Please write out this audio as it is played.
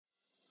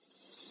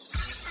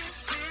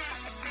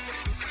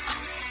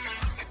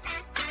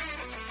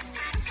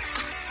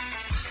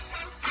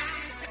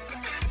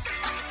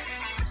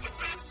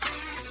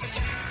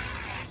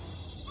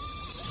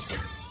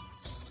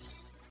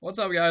What's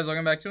up, guys?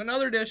 Welcome back to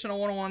another edition of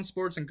 101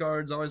 Sports and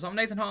Cards. Always, I'm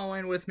Nathan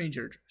Holloway, with me,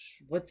 George.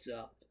 What's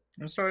up?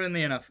 I'm starting in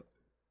the NFL.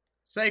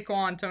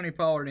 Saquon, Tony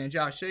Pollard, and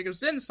Josh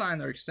Jacobs didn't sign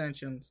their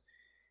extensions,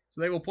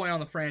 so they will play on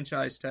the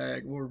franchise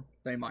tag, or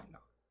they might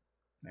not.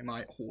 They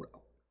might hold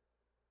out.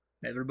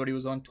 Everybody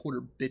was on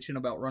Twitter bitching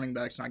about running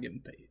backs not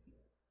getting paid.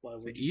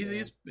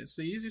 It's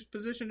the easiest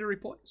position to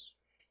replace.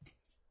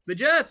 The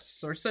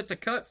Jets are set to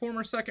cut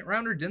former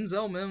second-rounder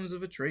Denzel Mims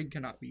if a trade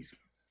cannot be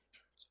found.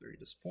 It's very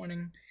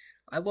disappointing.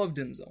 I love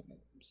Denzel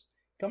Mims.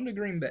 Come to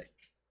Green Bay.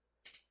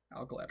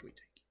 I'll gladly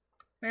take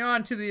it. Hang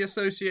on to the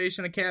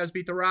association. The Cavs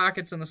beat the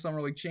Rockets in the Summer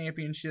League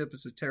Championship.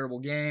 It's a terrible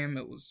game.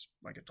 It was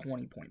like a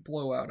 20-point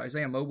blowout.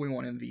 Isaiah Mobley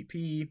won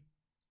MVP.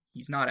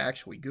 He's not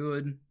actually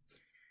good.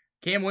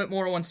 Cam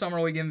Whitmore won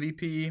Summer League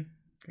MVP.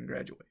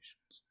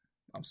 Congratulations.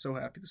 I'm so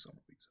happy the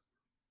Summer League's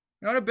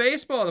over. Now to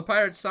baseball, the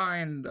Pirates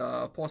signed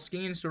Paul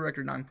Skeens to a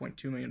record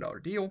 $9.2 million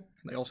deal.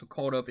 They also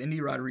called up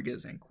Indy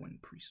Rodriguez and Quinn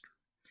Priester.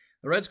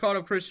 The Reds called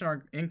up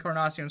Christian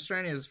Encarnacion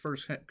Strand his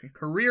first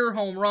career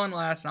home run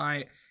last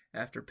night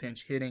after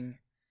pinch hitting.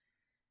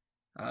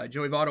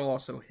 Joey Votto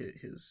also hit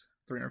his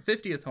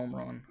 350th home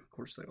run. Of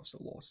course, they also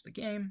lost the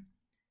game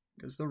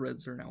because the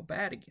Reds are now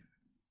bad again.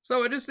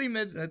 So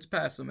it's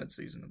past the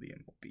midseason of the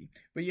MLB.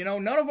 But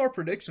none of our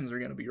predictions are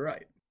going to be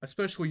right,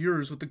 especially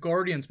yours with the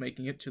Guardians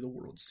making it to the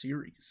World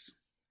Series.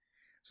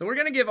 So we're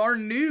going to give our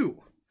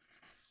new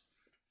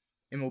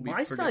MLB My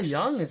predictions. Cy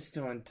Young is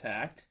still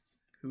intact.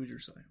 Who's your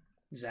Cy Young?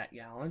 Zach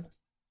Gallen.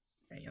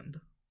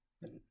 And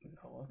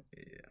Noah.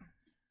 yeah.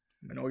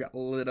 Manoah got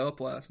lit up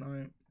last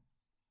night.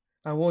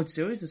 My World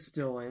Series is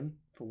still in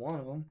for one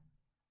of them.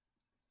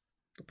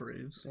 The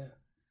Braves. Yeah.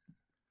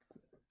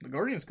 The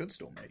Guardians could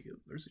still make it.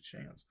 There's a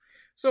chance.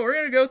 So we're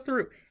going to go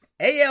through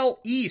AL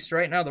East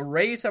right now. The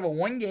Rays have a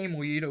 1-game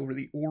lead over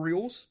the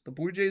Orioles. The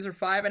Blue Jays are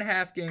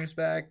 5.5 games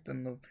back.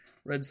 Then the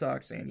Red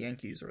Sox and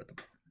Yankees are at the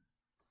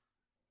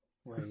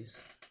bottom.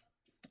 Rays.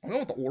 I'm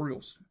going with the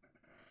Orioles.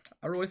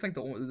 I really think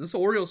this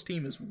Orioles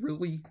team is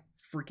really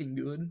freaking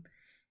good.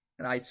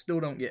 And I still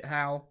don't get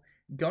how.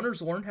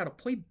 Gunners learned how to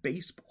play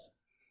baseball.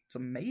 It's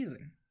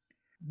amazing.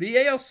 The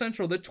AL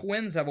Central, the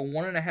Twins have a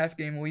 1.5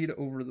 game lead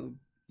over the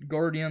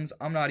Guardians.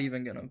 I'm not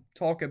even going to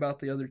talk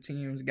about the other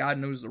teams. God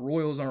knows the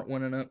Royals aren't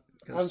winning it.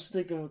 I'm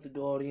sticking with the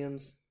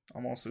Guardians.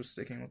 I'm also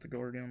sticking with the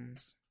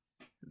Guardians.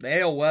 The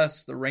AL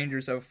West, the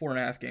Rangers have a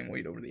 4.5 game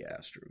lead over the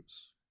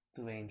Astros.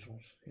 The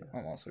Rangers. Yeah.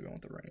 I'm also going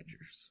with the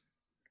Rangers.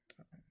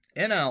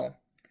 NL,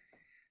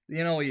 the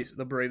NL East,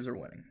 the Braves are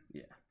winning.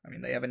 Yeah. I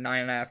mean, they have a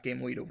 9.5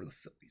 game lead over the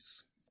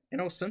Phillies.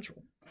 NL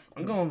Central.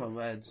 I'm going with the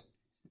Reds.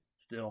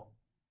 Still.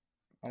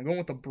 I'm going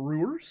with the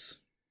Brewers.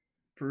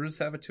 Brewers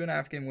have a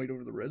 2.5 game lead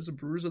over the Reds. The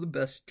Brewers are the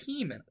best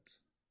team in it.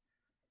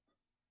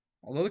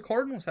 Although the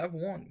Cardinals have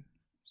won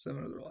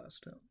 7 of their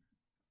last 10.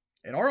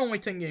 And are only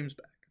 10 games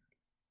back.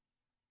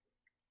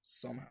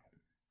 Somehow.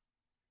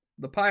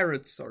 The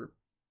Pirates they're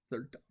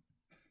done.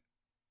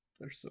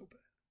 They're so bad.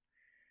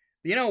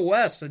 The NL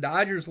West, the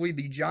Dodgers lead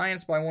the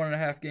Giants by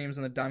 1.5 games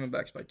and the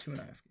Diamondbacks by 2.5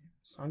 games.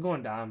 I'm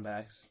going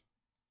Diamondbacks.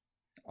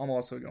 I'm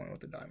also going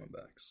with the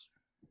Diamondbacks.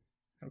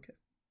 Okay.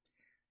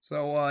 So,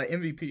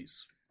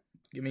 MVPs.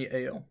 Give me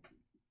AL.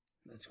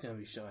 It's going to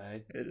be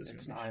Shohei. It is.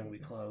 It's not going to be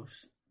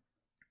close.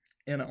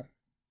 NL.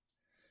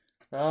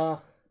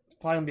 It's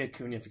probably going to be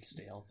Acuna if he can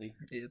stay healthy.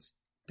 It's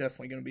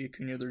definitely going to be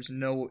Acuna. There's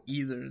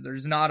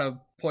not a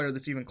player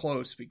that's even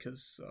close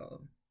because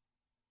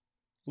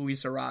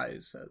Luis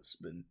Ariz has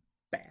been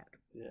bad.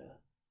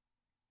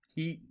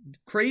 Yeah.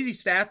 Crazy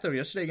stat though,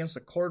 yesterday against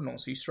the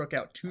Cardinals, he struck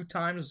out 2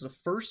 times. It's the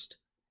first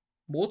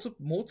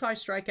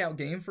multi-strikeout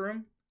game for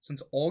him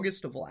since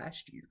August of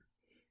last year.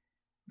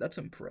 That's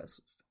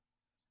impressive.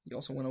 He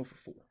also went 0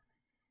 for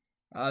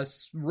 4.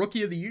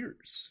 Rookie of the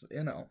Years,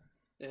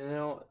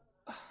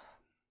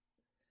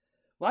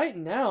 Right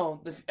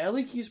now, if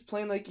Ellie keeps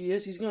playing like he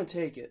is, he's going to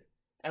take it.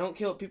 I don't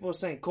care what people are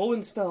saying.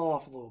 Corbin's fell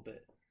off a little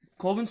bit.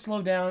 Corbin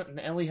slowed down, and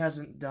Ellie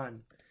hasn't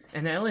done.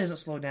 And Ellie hasn't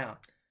slowed down.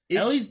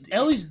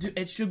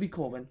 It should be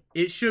Corbin.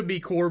 It should be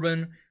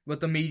Corbin,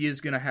 but the media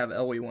is going to have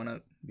Ellie win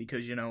it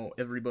because,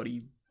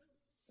 everybody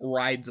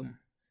rides him.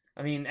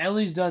 I mean,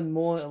 Ellie's done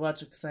more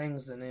electric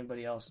things than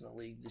anybody else in the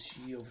league this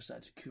year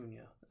besides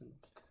Acuna and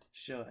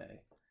Shohei.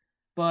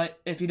 But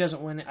if he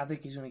doesn't win it, I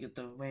think he's going to get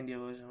the Randy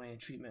Arozarena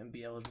treatment and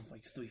be eligible for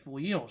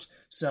 3-4 years.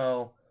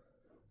 So,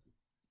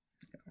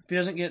 if he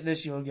doesn't get it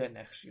this year, he'll get it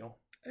next year.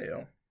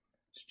 Yeah.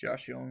 It's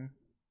Josh Young.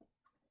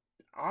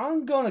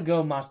 I'm going to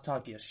go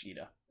Masataka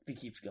Yoshida if he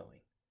keeps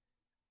going.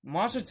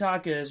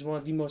 Masataka is one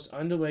of the most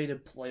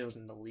underrated players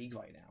in the league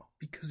right now.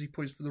 Because he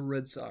plays for the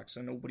Red Sox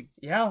and nobody...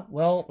 Yeah,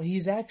 well,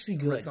 he's actually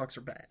good. The Red Sox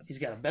are bad. He's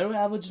got a better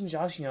average than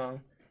Josh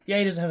Young. Yeah,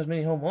 he doesn't have as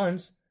many home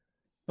runs,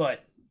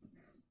 but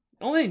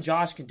the only thing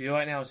Josh can do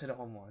right now is hit a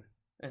home run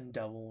and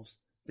doubles.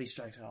 But he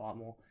strikes out a lot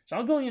more. So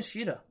I'm going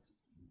Yoshida.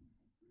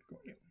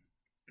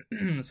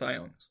 Cy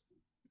Youngs.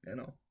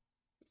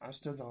 I'm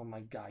still going my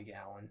guy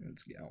Gallen.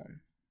 It's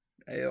Gallen.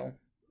 AL.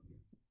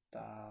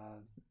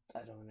 I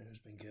don't know who's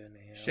been good in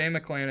the AL. Shane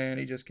McClanahan,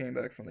 he just came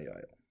back from the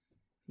IL.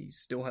 He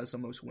still has the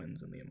most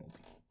wins in the MLB.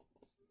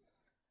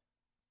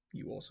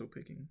 You also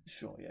picking?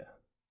 Sure, yeah.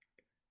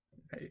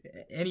 Hey,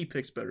 any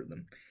pick's better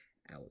than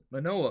Alec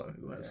Manoah,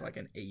 who has like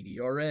an 80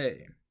 ERA.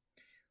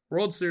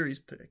 World Series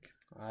pick.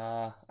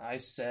 I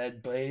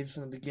said Braves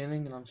from the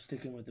beginning, and I'm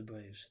sticking with the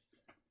Braves.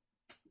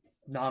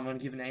 Now I'm going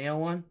to give an AL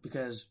one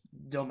because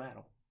it don't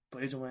matter.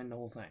 Braves will win the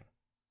whole thing.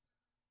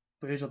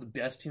 Braves are the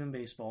best team in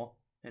baseball,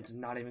 and it's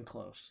not even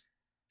close.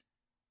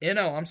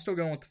 NL, I'm still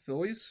going with the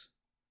Phillies.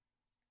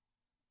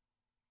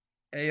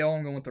 AL,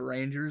 I'm going with the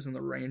Rangers, and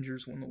the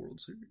Rangers win the World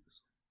Series.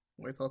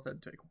 Well, I thought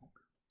that'd take longer.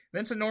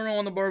 Vincent Normal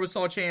won the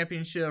Barbasol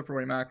Championship.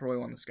 Rory McIlroy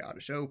won the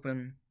Scottish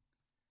Open.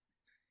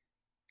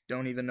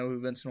 Don't even know who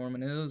Vince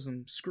Norman is,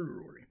 and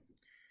screw Rory.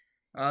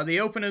 The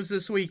Open is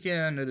this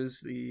weekend. It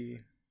is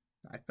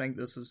I think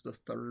this is the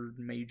third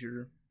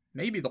major,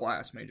 maybe the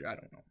last major, I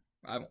don't know.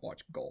 I haven't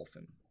watched golf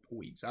in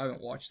weeks. I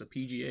haven't watched the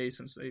PGA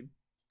since they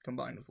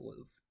combined with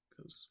LIV,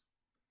 because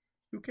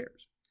who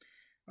cares?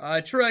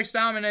 Truex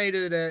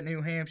dominated at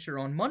New Hampshire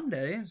on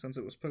Monday, since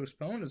it was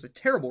postponed. It was a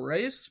terrible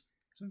race.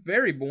 It's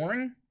very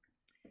boring.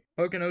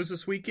 Poconos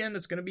this weekend,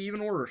 it's going to be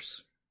even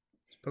worse.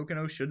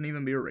 Poconos shouldn't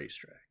even be a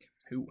racetrack.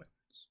 Who wins?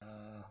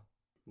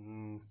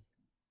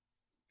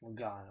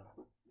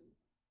 Logano.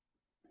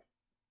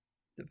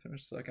 Did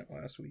finish second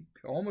last week.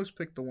 Almost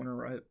picked the winner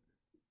right.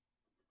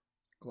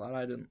 Glad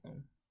I didn't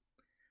though.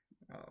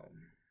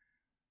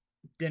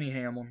 Denny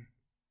Hamlin.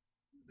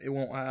 It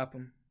won't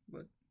happen,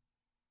 but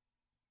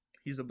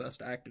he's the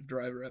best active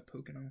driver at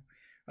Pocono.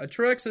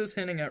 Truex is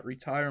hinting at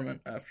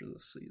retirement after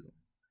this season.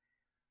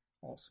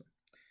 Also.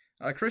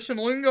 Christian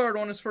Lundgaard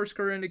won his first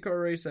career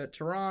IndyCar race at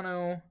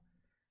Toronto.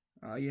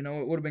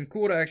 It would have been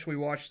cool to actually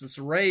watch this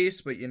race,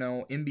 but,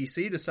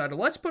 NBC decided,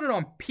 let's put it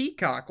on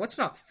Peacock. Let's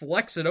not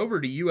flex it over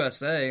to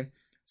USA,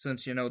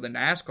 since, the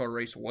NASCAR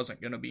race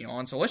wasn't going to be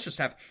on. So let's just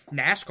have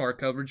NASCAR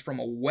coverage from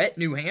a wet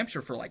New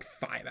Hampshire for like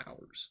 5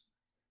 hours.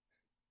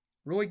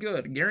 Really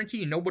good. I guarantee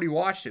you nobody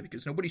watched it,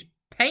 because nobody's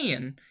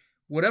paying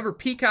whatever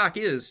Peacock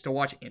is to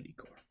watch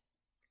IndyCar.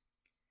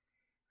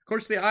 Of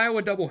course, the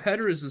Iowa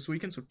doubleheader is this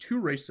weekend, so 2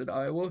 races at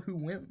Iowa. Who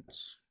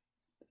wins?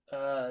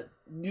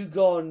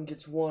 Newgarden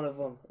gets one of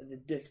them, and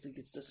then Dixon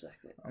gets the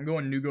second. I'm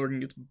going Newgarden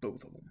gets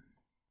both of them.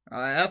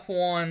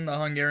 F1, the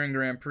Hungarian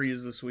Grand Prix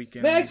is this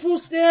weekend. Max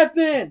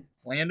Verstappen!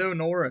 Lando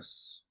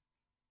Norris.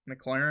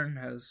 McLaren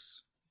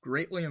has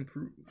greatly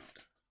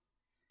improved.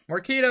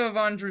 Marketa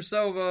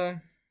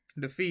Vondrousova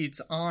defeats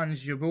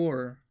Ons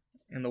Jabeur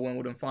in the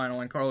Wimbledon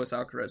final, and Carlos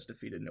Alcaraz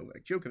defeated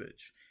Novak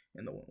Djokovic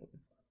in the Wimbledon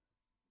final.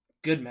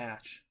 Good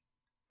match.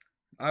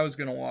 I was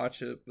going to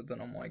watch it, but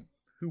then I'm like,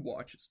 who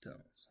watches tennis?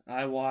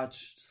 I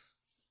watched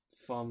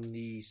from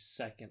the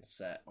second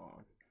set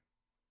on.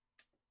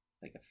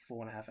 Like a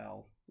 4.5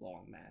 hour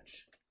long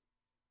match.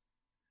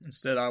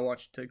 Instead, I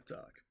watched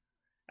TikTok.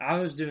 I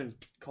was doing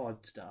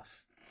card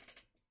stuff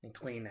and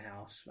cleaning the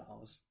house while I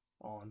was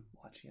on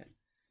watching it.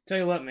 Tell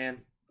you what,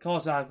 man.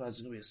 Carlos Alcaraz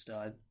is going to be a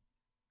stud.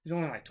 He's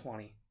only like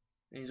 20.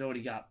 And he's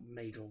already got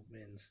major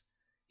wins.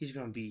 He's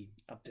going to be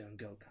up there in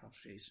GOAT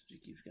conversation as he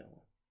keeps going.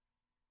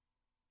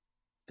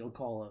 Go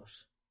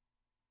Carlos.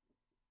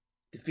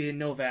 Defeated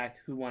Novak,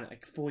 who won it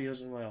like 4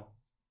 years in a row.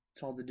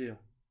 It's all to do.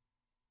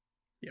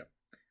 Yep.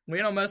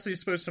 Lionel Messi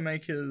is supposed to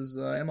make his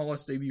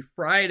MLS debut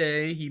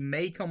Friday. He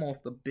may come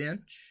off the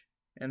bench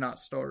and not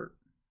start,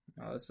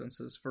 since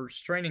his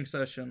first training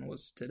session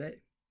was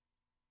today.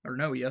 Or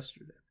no,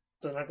 yesterday.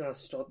 They're not going to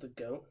start the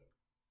GOAT?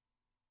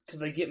 Because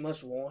they get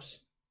much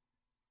worse.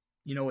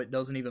 It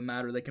doesn't even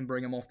matter. They can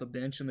bring him off the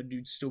bench, and the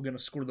dude's still going to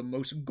score the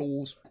most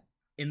goals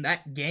in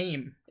that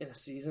game. In a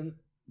season?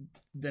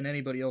 Than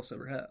anybody else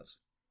ever has.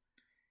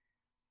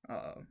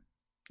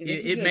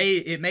 It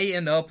may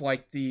end up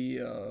like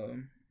the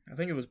I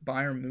think it was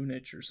Bayern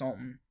Munich or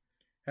something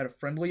had a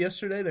friendly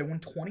yesterday. They won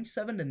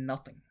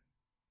 27-0.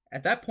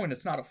 At that point,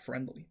 it's not a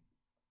friendly.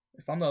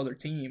 If I'm the other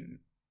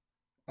team,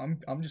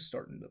 I'm just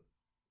starting to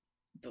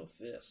throw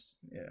fists.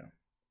 Yeah,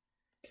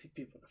 kick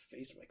people in the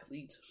face with my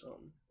cleats or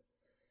something.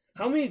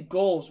 How many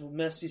goals will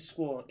Messi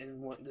score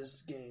in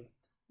this game?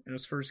 In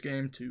his first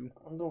game, 2.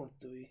 I'm going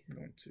 3. I'm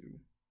going 2.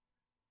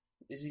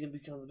 Is he going to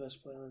become the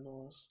best player in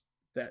MLS?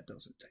 That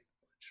doesn't take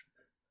much.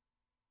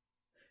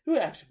 Who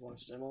actually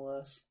watched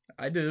MLS?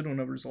 I did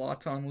whenever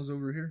Zlatan was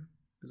over here.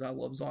 Because I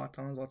love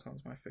Zlatan.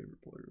 Zlatan's my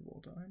favorite player of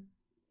all time.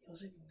 He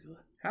wasn't even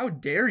good. How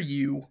dare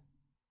you?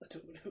 I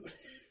don't know who it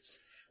is.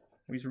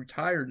 He's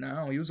retired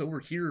now. He was over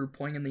here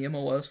playing in the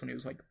MLS when he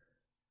was like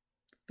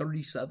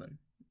 37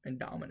 and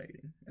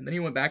dominating. And then he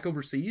went back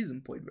overseas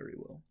and played very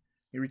well.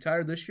 He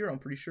retired this year. I'm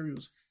pretty sure he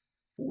was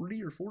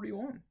 40 or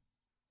 41.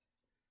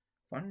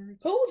 Finally.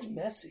 How old's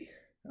Messi?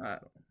 I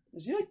don't know.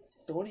 Is he like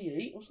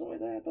 38 or something like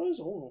that? I thought he was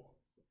old.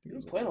 He's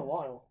been playing a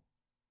while.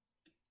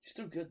 He's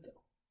still good,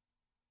 though.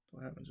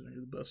 What happens when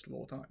you're the best of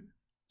all time?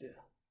 Yeah.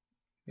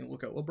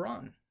 Look at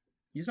LeBron.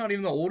 He's not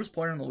even the oldest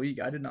player in the league.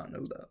 I did not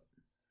know that.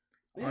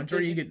 Yeah,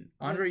 Andre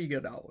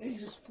Iguodala. Yeah,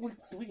 he's like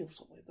 43 or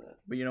something like that.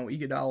 But,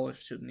 Iguodala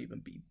shouldn't even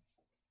be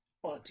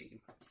on a team.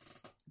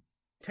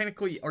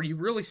 Technically, are you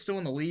really still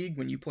in the league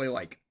when you play,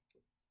 like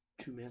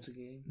 2 minutes a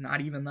game?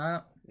 Not even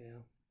that?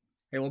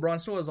 Yeah. Hey,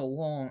 LeBron still has a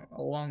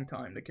long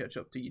time to catch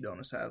up to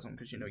Udonis Haslam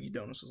because,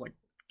 Udonis was like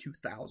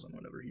 2000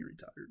 whenever he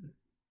retired.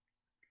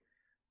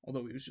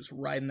 Although he was just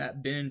riding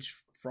that bench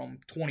from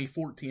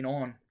 2014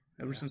 on.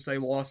 Ever since they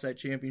lost that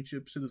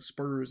championship to the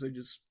Spurs, they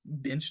just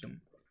benched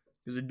him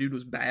because the dude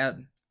was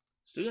bad.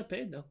 Still got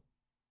paid, though.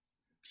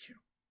 Yeah.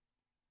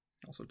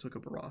 Also took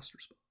up a roster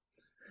spot.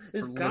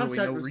 His for contract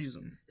literally no was,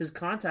 reason. His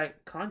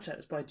contract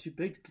is probably too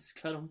big to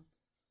cut him.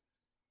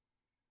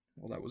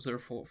 Well, that was their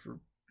fault.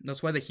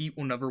 That's why the Heat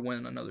will never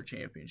win another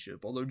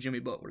championship, although Jimmy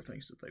Butler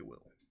thinks that they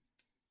will.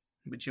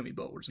 But Jimmy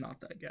Butler's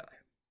not that guy.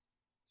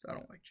 So I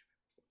don't like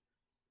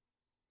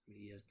Jimmy.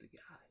 He is the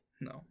guy.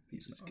 No,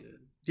 he's not. Good.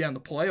 Yeah, in the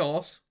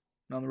playoffs,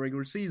 not in the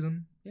regular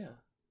season. Yeah.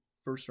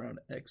 First round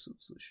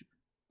exits this year.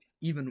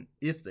 Even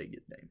if they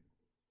get Dame.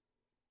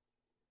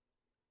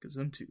 Because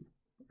them two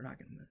are not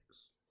going to mix.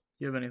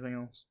 You have anything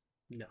else?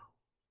 No.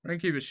 I'm going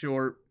to keep it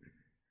short.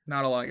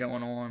 Not a lot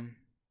going on.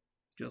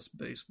 Just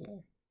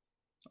baseball.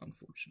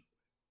 Unfortunately.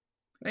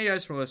 Thank you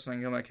guys for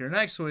listening. Come back here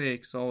next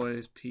week. As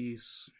always, peace.